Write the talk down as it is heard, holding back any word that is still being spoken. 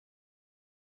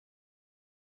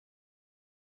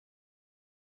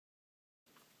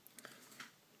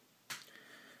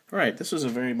Alright, this was a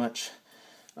very much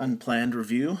unplanned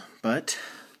review, but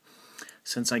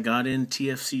since I got in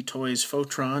TFC Toys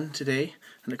Photron today,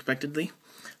 unexpectedly,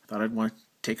 I thought I'd want to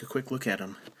take a quick look at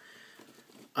them.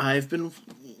 I've been,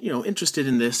 interested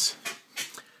in this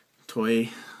toy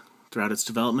throughout its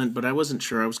development, but I wasn't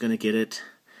sure I was going to get it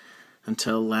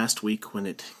until last week when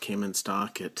it came in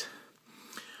stock at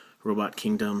Robot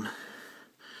Kingdom,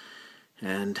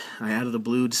 and I out of the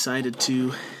blue decided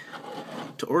to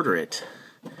order it.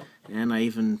 And I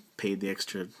even paid the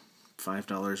extra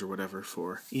 $5 or whatever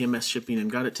for EMS shipping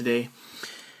and got it today.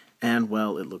 And,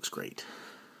 well, it looks great.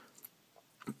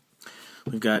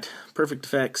 We've got Perfect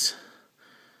Effects,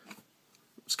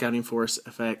 Scouting Force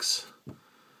FX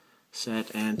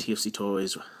set, and TFC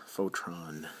Toys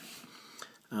Photron.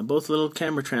 Both little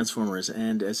camera transformers,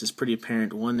 and as is pretty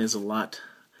apparent, one is a lot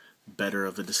better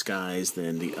of a disguise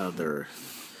than the other.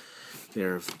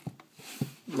 There are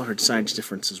large size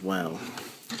difference as well.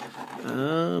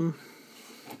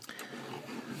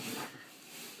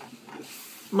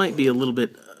 Might be a little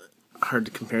bit hard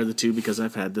to compare the two because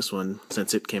I've had this one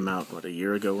since it came out, a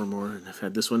year ago or more, and I've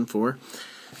had this one for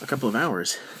a couple of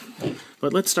hours.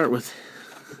 But let's start with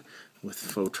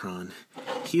Photron.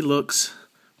 He looks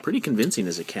pretty convincing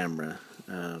as a camera.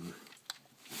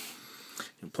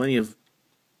 Plenty of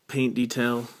paint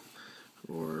detail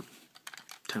or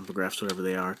tampografts, whatever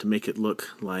they are, to make it look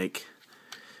like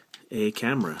a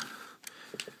camera.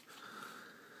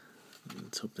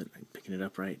 Let's hope that I'm picking it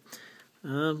up right.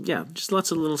 Yeah, just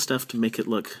lots of little stuff to make it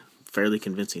look fairly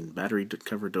convincing. Battery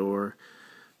cover door,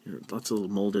 lots of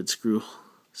little molded screw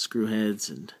heads,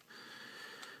 and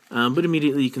but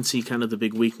immediately you can see kind of the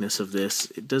big weakness of this.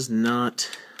 It does not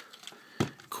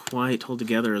quite hold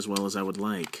together as well as I would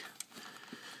like.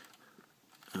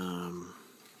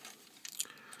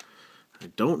 I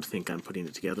don't think I'm putting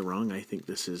it together wrong. I think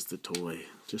this is the toy.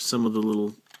 Just some of the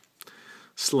little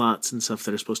slots and stuff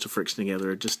that are supposed to friction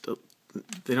together are just,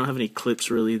 they don't have any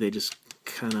clips really. They just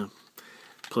kind of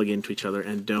plug into each other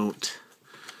and don't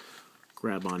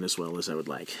grab on as well as I would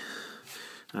like.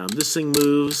 This thing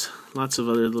moves. Lots of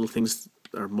other little things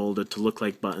are molded to look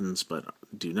like buttons but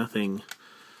do nothing.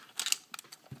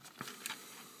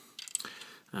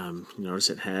 Notice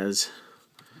it has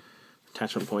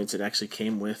attachment points. It actually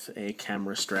came with a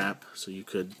camera strap, so you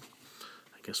could,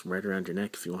 I guess, wear it around your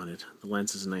neck if you wanted. The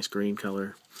lens is a nice green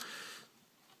color,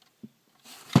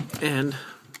 and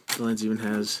the lens even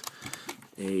has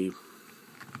a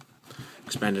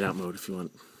expanded out mode if you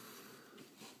want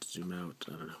to zoom out.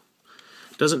 I don't know.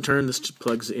 It doesn't turn. This just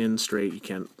plugs in straight.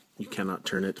 You cannot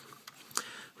turn it,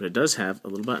 but it does have a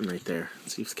little button right there.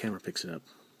 Let's see if the camera picks it up.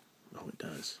 Oh, it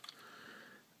does.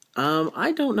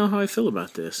 I don't know how I feel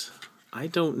about this. I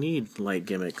don't need light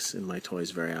gimmicks in my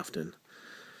toys very often.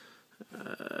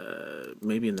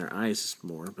 Maybe in their eyes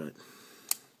more, but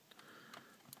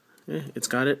it's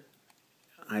got it.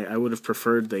 I would have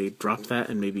preferred they drop that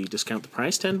and maybe discount the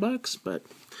price $10, but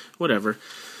whatever.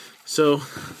 So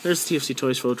there's the TFC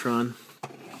Toys Photron.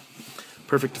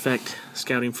 Perfect Effect,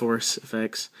 Scouting Force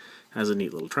FX. Has a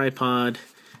neat little tripod.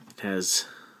 It has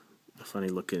a funny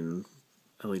looking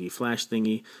LED flash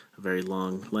thingy, a very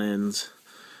long lens,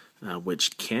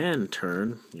 which can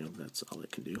turn, that's all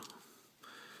it can do.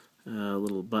 A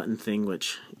little button thing,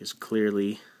 which is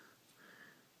clearly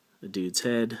a dude's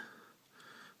head.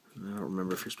 I don't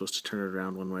remember if you're supposed to turn it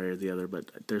around one way or the other,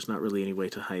 but there's not really any way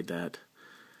to hide that,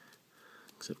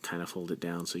 except kind of fold it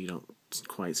down so you don't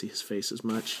quite see his face as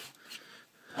much.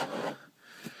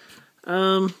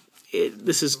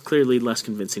 This is clearly less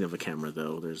convincing of a camera,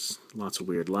 though. There's lots of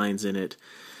weird lines in it.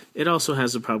 It also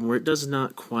has a problem where it does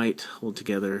not quite hold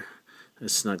together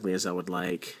as snugly as I would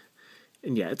like.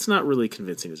 And yeah, it's not really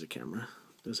convincing as a camera.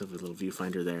 It does have a little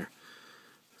viewfinder there.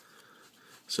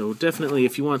 So definitely,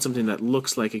 if you want something that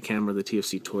looks like a camera, the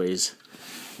TFC Toys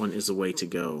one is the way to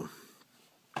go.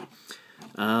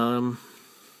 With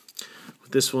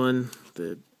this one,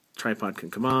 the tripod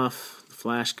can come off, the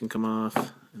flash can come off,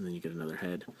 and then you get another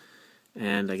head.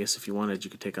 And I guess if you wanted,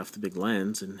 you could take off the big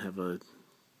lens and have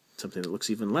something that looks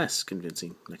even less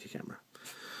convincing, like a camera.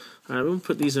 Alright, we'll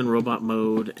put these in robot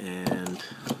mode and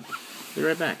be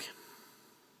right back.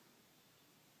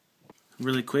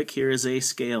 Really quick, here is a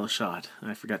scale shot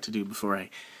I forgot to do before I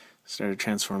started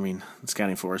transforming the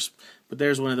Scouting Force. But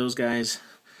there's one of those guys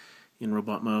in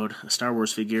robot mode, a Star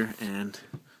Wars figure, and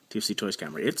TFC Toys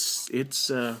camera. It's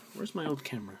where's my old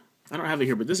camera? I don't have it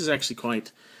here, but this is actually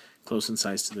quite close in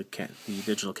size to the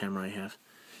digital camera I have.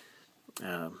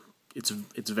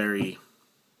 It's very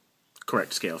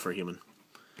correct scale for a human.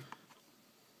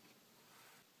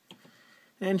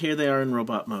 And here they are in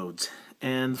robot modes.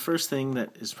 And the first thing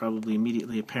that is probably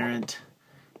immediately apparent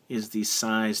is the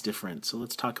size difference. So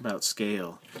let's talk about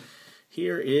scale.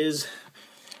 Here is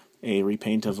a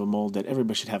repaint of a mold that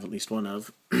everybody should have at least one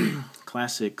of. The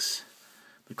Classic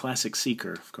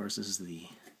Seeker. Of course, this is the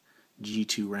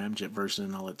G2 Ramjet version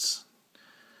in all its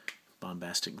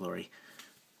bombastic glory.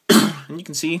 And you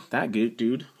can see that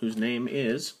dude, whose name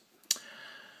is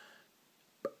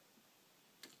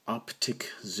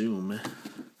Optic Zoom,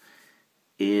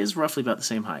 is roughly about the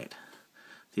same height.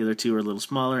 The other two are a little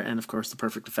smaller, and of course the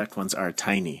Perfect Effect ones are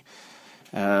tiny.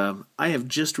 I have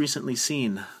just recently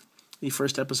seen the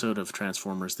first episode of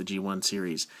Transformers, the G1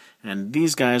 series, and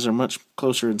these guys are much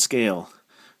closer in scale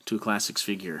to a Classics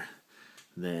figure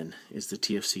than is the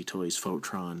TFC Toys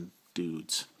Photron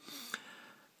dudes.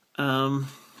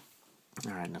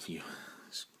 Alright, enough of you,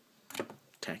 as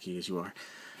tacky as you are.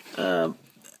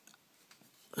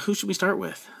 Who should we start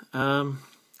with? Well,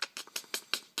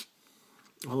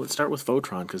 let's start with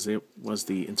Photron, because it was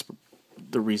the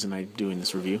reason I'm doing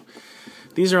this review.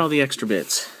 These are all the extra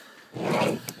bits.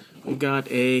 We've got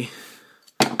a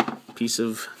piece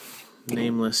of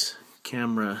nameless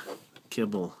camera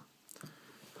kibble,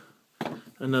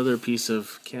 another piece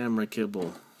of camera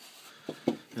kibble,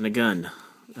 and a gun.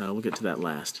 We'll get to that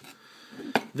last.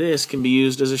 This can be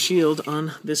used as a shield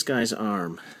on this guy's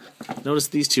arm. Notice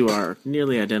these two are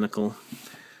nearly identical.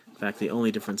 In fact, the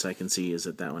only difference I can see is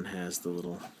that that one has the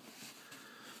little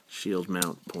shield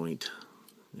mount point,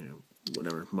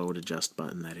 whatever mode adjust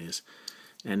button that is.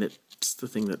 And it's the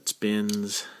thing that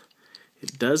spins.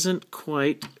 It doesn't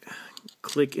quite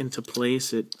click into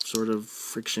place. It sort of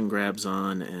friction grabs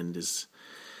on and it's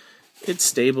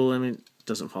stable. I mean, it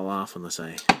doesn't fall off unless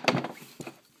I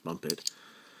bump it.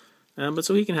 But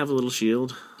so he can have a little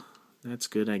shield. That's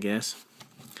good, I guess.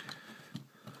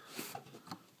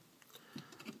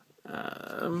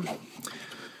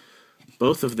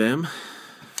 Both of them,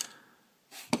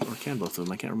 or can both of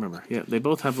them? I can't remember. Yeah, they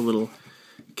both have a little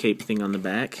cape thing on the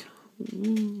back.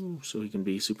 Ooh, so he can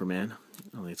be Superman.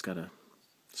 Only it's got a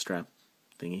strap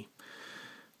thingy,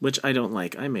 which I don't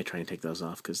like. I may try and take those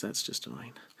off because that's just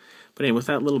annoying. But anyway, with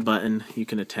that little button, you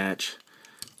can attach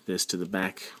this to the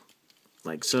back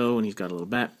like so, and he's got a little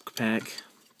backpack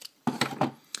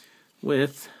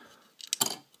with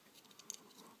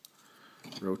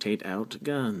rotate out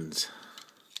guns.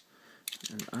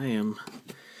 And I am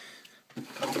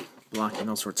blocking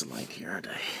all sorts of light here, aren't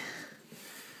I?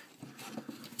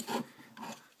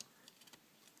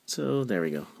 So there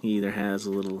we go. He either has a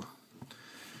little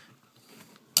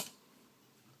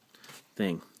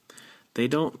thing. They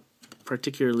don't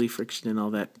particularly friction in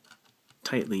all that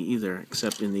tightly either,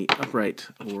 except in the upright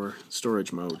or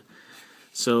storage mode.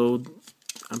 So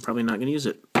I'm probably not going to use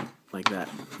it like that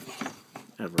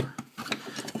ever.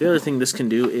 The other thing this can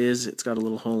do is it's got a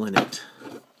little hole in it.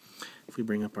 If we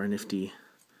bring up our nifty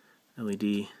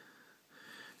LED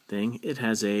thing, it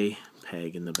has a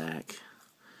peg in the back,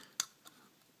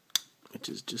 which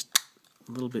is just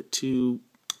a little bit too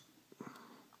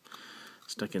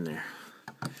stuck in there.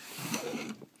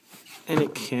 And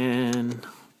it can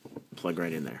plug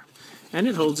right in there. And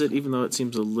it holds it, even though it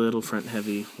seems a little front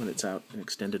heavy when it's out in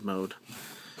extended mode.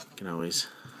 You can always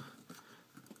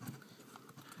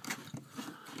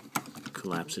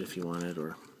collapse it if you wanted,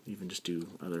 or even just do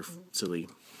other silly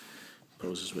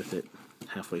poses with it,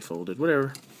 halfway folded,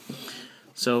 whatever.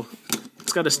 So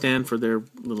it's got a stand for their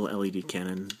little LED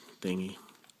cannon thingy.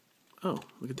 Oh,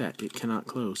 look at that, it cannot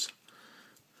close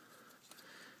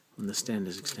when the stand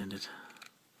is extended.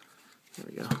 There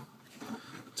we go.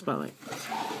 Spotlight.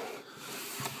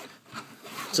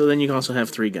 So then you can also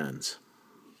have 3 guns.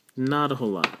 Not a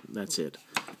whole lot, that's it.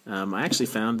 I actually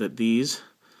found that these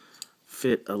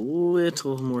fit a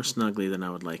little more snugly than I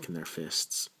would like in their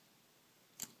fists.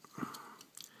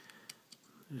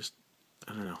 Just,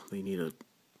 I don't know, they need a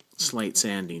slight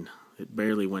sanding. It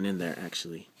barely went in there,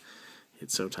 actually.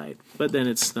 It's so tight. But then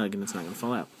it's snug and it's not going to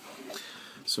fall out.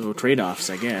 So trade-offs,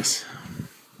 I guess.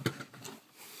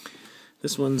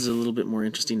 This one's a little bit more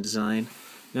interesting design.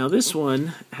 Now this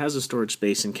one has a storage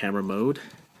space in camera mode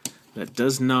that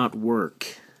does not work,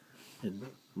 in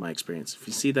my experience. If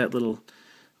you see that little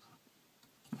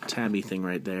tabby thing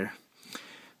right there,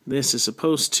 this is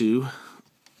supposed to,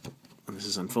 when this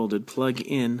is unfolded, plug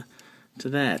in to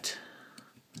that.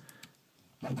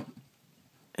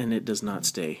 And it does not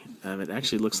stay. It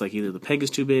actually looks like either the peg is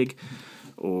too big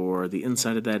or the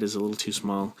inside of that is a little too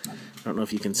small. I don't know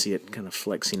if you can see it kind of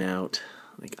flexing out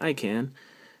like I can,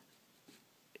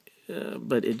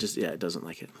 but it just, it doesn't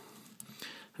like it.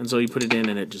 And so you put it in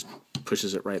and it just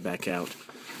pushes it right back out.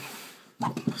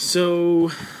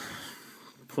 So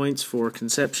points for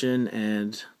conception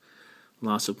and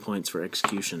loss of points for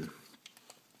execution.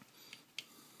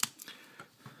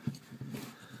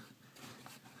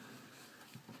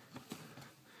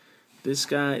 This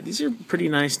guy, these are pretty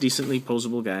nice, decently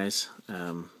posable guys.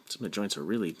 Some of the joints are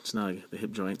really snug, the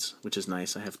hip joints, which is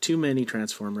nice. I have too many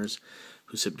Transformers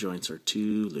whose hip joints are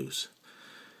too loose.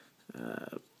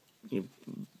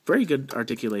 Very good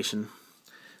articulation.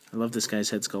 I love this guy's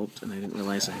head sculpt, and I didn't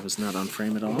realize I was not on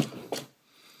frame at all.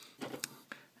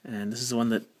 And this is the one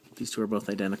that these two are both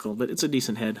identical, but it's a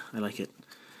decent head. I like it.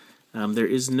 There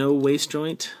is no waist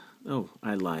joint. Oh,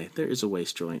 I lie. There is a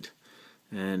waist joint.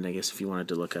 And I guess if you wanted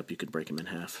to look up, you could break them in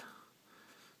half.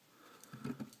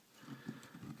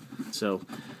 So,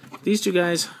 these two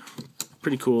guys,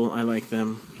 pretty cool. I like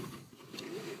them.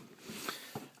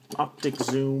 Optic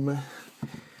zoom.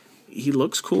 He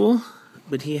looks cool,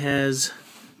 but he has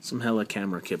some hella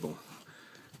camera kibble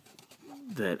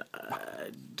that I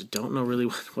don't know really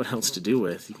what else to do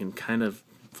with. You can kind of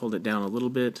fold it down a little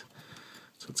bit,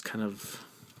 so it's kind of,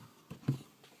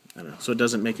 I don't know, so it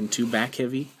doesn't make him too back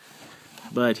heavy,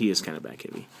 but he is kind of back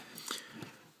heavy.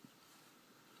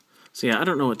 So yeah, I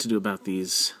don't know what to do about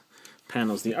these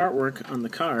panels. The artwork on the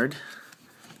card,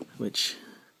 which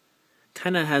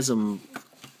kind of has them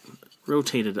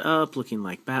rotated up, looking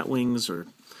like bat wings or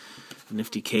a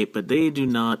nifty cape, but they do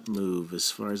not move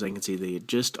as far as I can see. They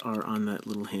just are on that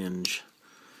little hinge.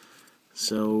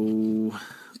 So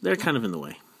they're kind of in the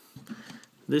way.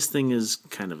 This thing is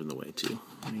kind of in the way too.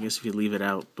 I guess if you leave it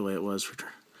out the way it was,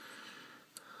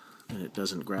 then it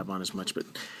doesn't grab on as much, but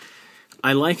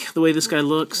I like the way this guy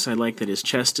looks. I like that his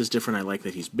chest is different. I like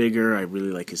that he's bigger. I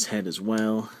really like his head as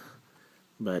well.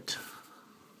 But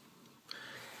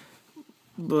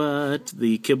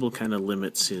the kibble kind of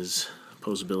limits his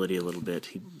posability a little bit.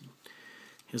 He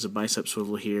has a bicep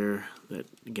swivel here that,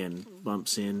 again,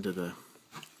 bumps into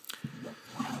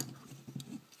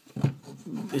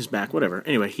his back, whatever.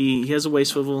 Anyway, he has a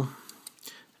waist swivel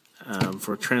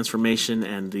for transformation,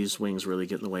 and these wings really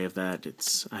get in the way of that.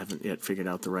 I haven't yet figured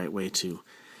out the right way to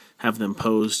have them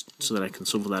posed so that I can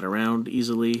swivel that around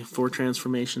easily for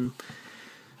transformation.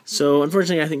 So,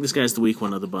 unfortunately, I think this guy's the weak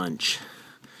one of the bunch.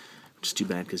 Which is too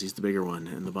bad because he's the bigger one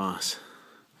and the boss.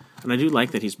 And I do like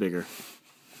that he's bigger.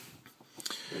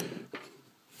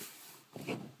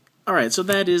 Alright, so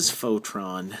that is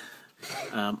Photron.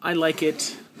 I like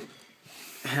it.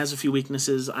 It has a few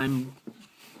weaknesses. I'm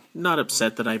not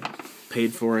upset that I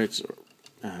paid for it,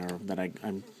 or that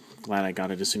I'm glad I got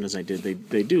it as soon as I did.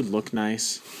 They do look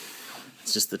nice.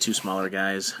 It's just the two smaller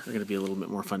guys are going to be a little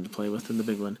bit more fun to play with than the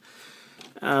big one.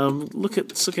 Let's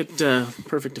look at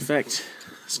Perfect Effect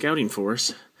Scouting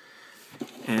Force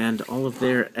and all of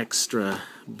their extra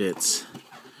bits.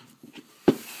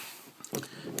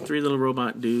 3 little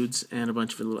robot dudes and a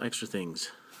bunch of little extra things.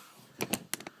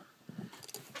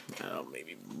 I'll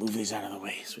maybe move these out of the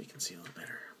way so we can see a little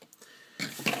better.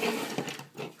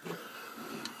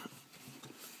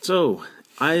 So,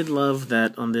 I love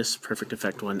that on this Perfect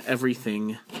Effect one, every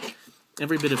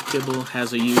bit of kibble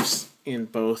has a use in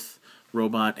both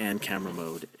robot and camera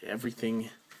mode. Everything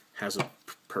has a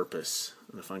purpose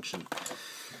and a function.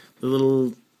 The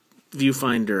little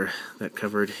viewfinder that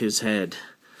covered his head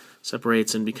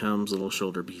separates and becomes little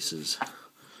shoulder pieces.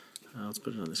 Let's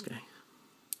put it on this guy.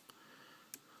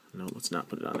 No, let's not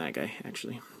put it on that guy,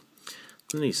 actually.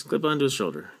 And these clip onto his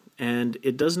shoulder. And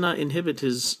it does not inhibit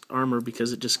his armor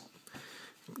because it just,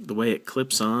 the way it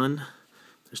clips on,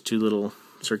 there's 2 little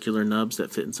circular nubs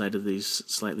that fit inside of these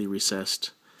slightly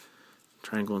recessed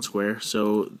triangle and square,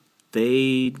 so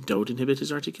they don't inhibit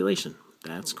his articulation.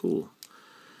 That's cool.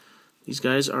 These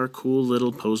guys are cool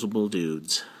little posable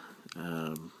dudes.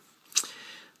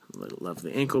 Love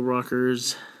the ankle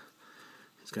rockers.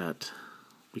 He's got,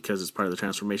 because it's part of the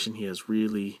transformation, he has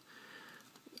really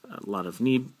a lot of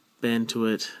knee bend to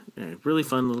it. Yeah, really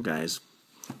fun little guys,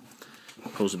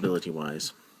 posability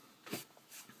wise.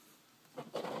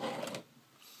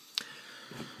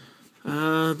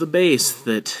 The base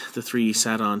that the 3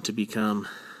 sat on to become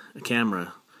a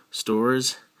camera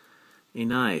stores a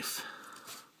knife,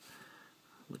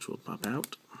 which will pop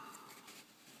out.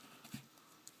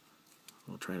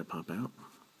 We'll try to pop out.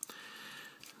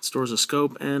 It stores a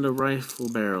scope and a rifle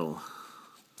barrel.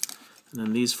 And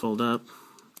then these fold up,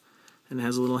 and it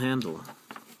has a little handle.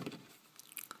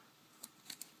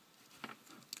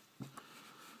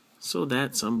 So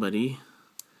that somebody,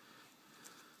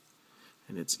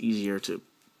 and it's easier to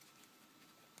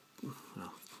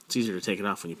take it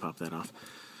off when you pop that off,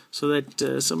 so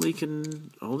that somebody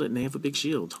can hold it and they have a big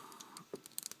shield.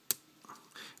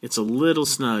 It's a little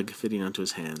snug fitting onto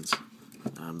his hands.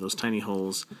 Those tiny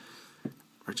holes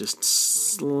are just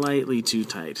slightly too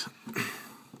tight.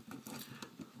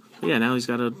 But yeah, now he's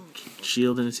got a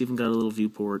shield and it's even got a little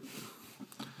viewport.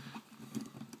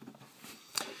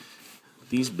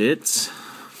 These bits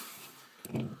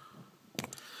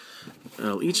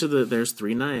Well, there's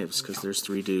 3 knives because there's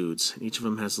 3 dudes. Each of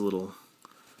them has a little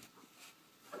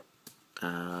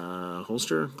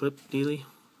holster clip dealy.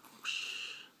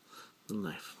 Little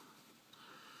knife.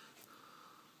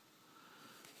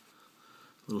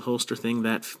 Little holster thing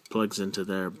that plugs into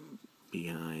there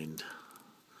behind.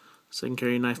 So they can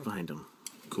carry a knife behind them.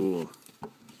 Cool.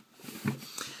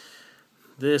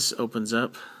 This opens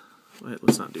up. Wait,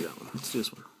 let's not do that one. Let's do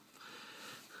this one.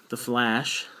 The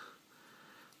flash.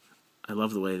 I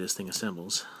love the way this thing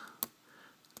assembles.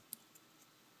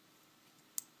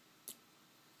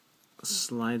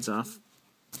 Slides off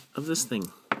of this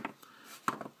thing.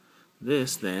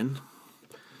 This then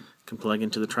can plug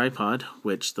into the tripod,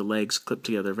 which the legs clip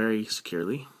together very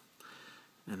securely,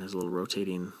 and has a little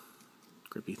rotating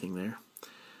grippy thing there.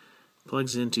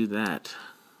 Plugs into that.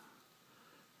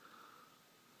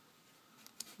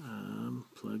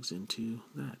 Plugs into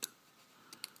that.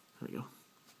 There we go.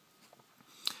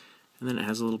 And then it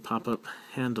has a little pop-up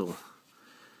handle.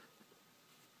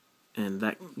 And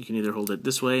that you can either hold it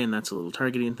this way, and that's a little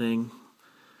targeting thing,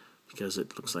 because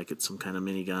it looks like it's some kind of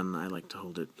minigun. I like to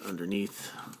hold it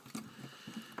underneath.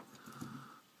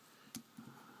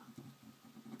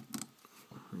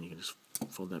 And you can just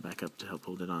fold that back up to help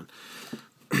hold it on.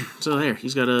 So there,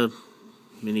 he's got a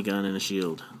minigun and a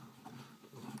shield.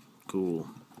 Cool.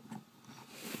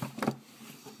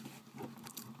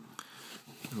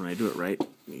 And when I do it right,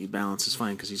 he balances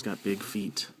fine because he's got big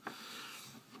feet.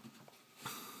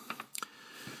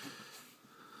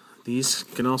 These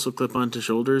can also clip onto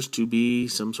shoulders to be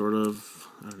some sort of,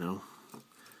 I don't know,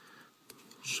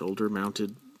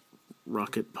 shoulder-mounted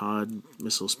rocket pod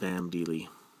missile spam dealy.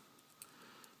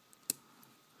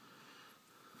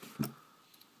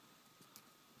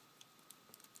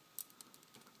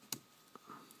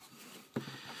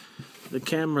 The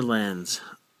camera lens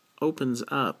opens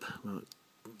up. Well,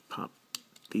 pop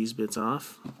these bits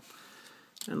off,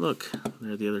 and look,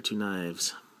 there are the other 2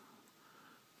 knives.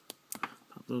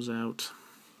 Pop those out.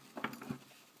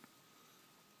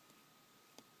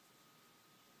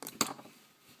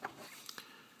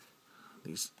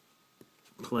 These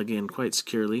plug in quite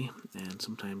securely, and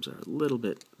sometimes are a little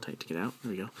bit tight to get out.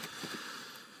 There we go.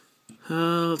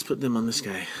 Let's put them on this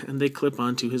guy, and they clip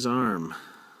onto his arm.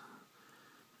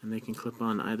 And they can clip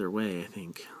on either way, I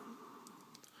think.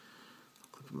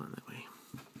 Clip them on that way.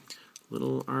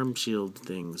 Little arm shield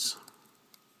things.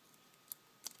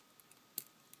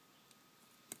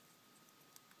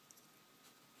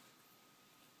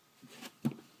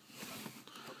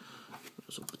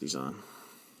 So put these on.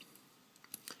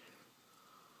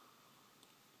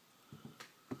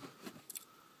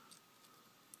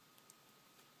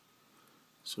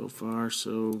 So far,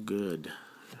 so good.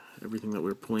 Everything that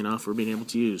we're pulling off, we're being able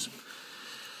to use.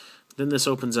 Then this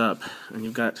opens up, and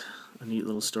you've got a neat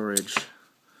little storage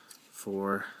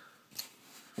for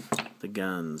the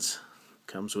guns.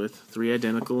 Comes with 3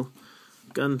 identical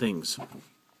gun things.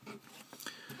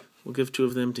 We'll give 2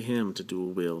 of them to him to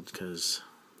dual wield, because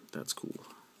that's cool.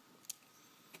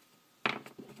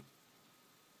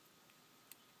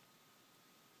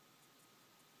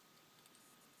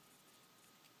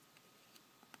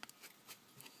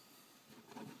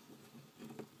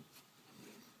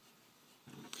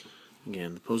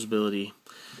 Again, the posability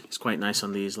is quite nice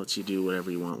on these. Lets you do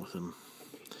whatever you want with them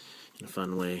in a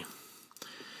fun way.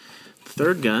 The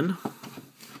third gun,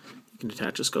 you can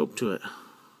attach a scope to it.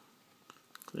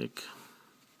 Click.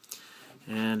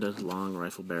 And a long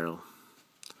rifle barrel.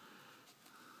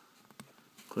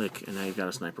 Click, and now you've got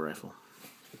a sniper rifle.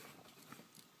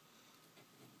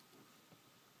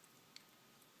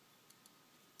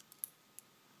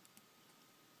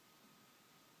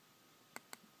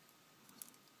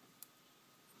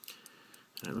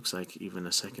 And it looks like even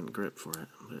a second grip for it,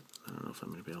 but I don't know if I'm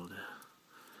going to be able to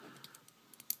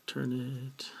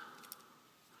turn it.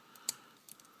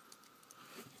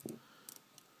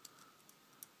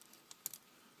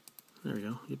 There we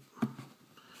go. Yep.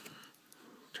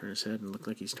 Turn his head and look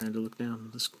like he's trying to look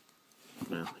down.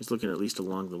 Well, he's looking at least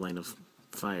along the line of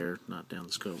fire, not down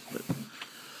the scope.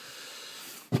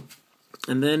 But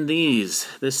and then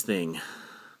this thing.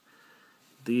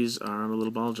 These are on a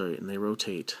little ball joint, and they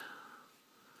rotate,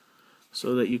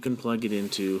 so that you can plug it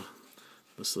into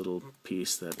this little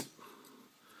piece that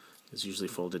is usually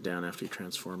folded down after you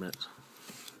transform it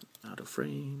out of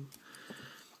frame.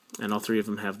 And all 3 of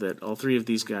them have that. All 3 of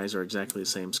these guys are exactly the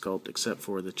same sculpt, except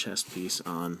for the chest piece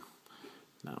on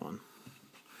that one.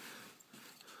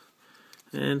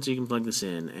 And so you can plug this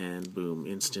in, and boom,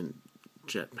 instant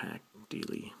jetpack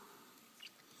dealy.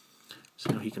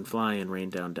 So he can fly and rain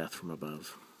down death from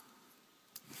above.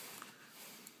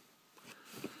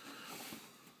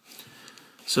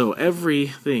 So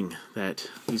everything that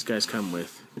these guys come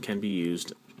with can be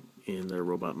used in their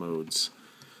robot modes.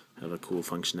 Have a cool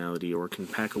functionality, or can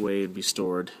pack away and be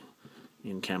stored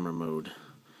in camera mode.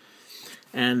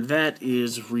 And that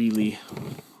is really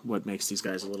what makes these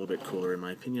guys a little bit cooler, in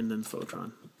my opinion, than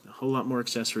Photron. A whole lot more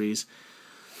accessories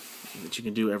that you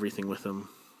can do everything with them.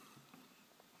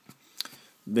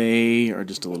 They are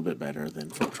just a little bit better than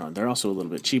Photron. They're also a little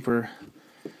bit cheaper,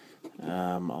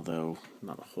 although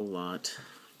not a whole lot.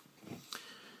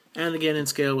 And again, in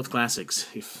scale with classics,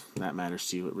 if that matters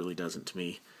to you. It really doesn't to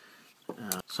me.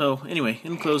 So anyway,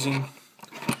 in closing,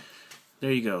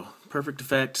 there you go. Perfect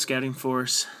Effect, Scouting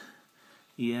Force,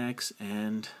 EX,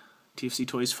 and TFC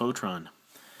Toys Photron.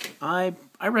 I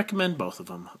recommend both of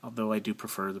them, although I do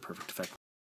prefer the Perfect Effect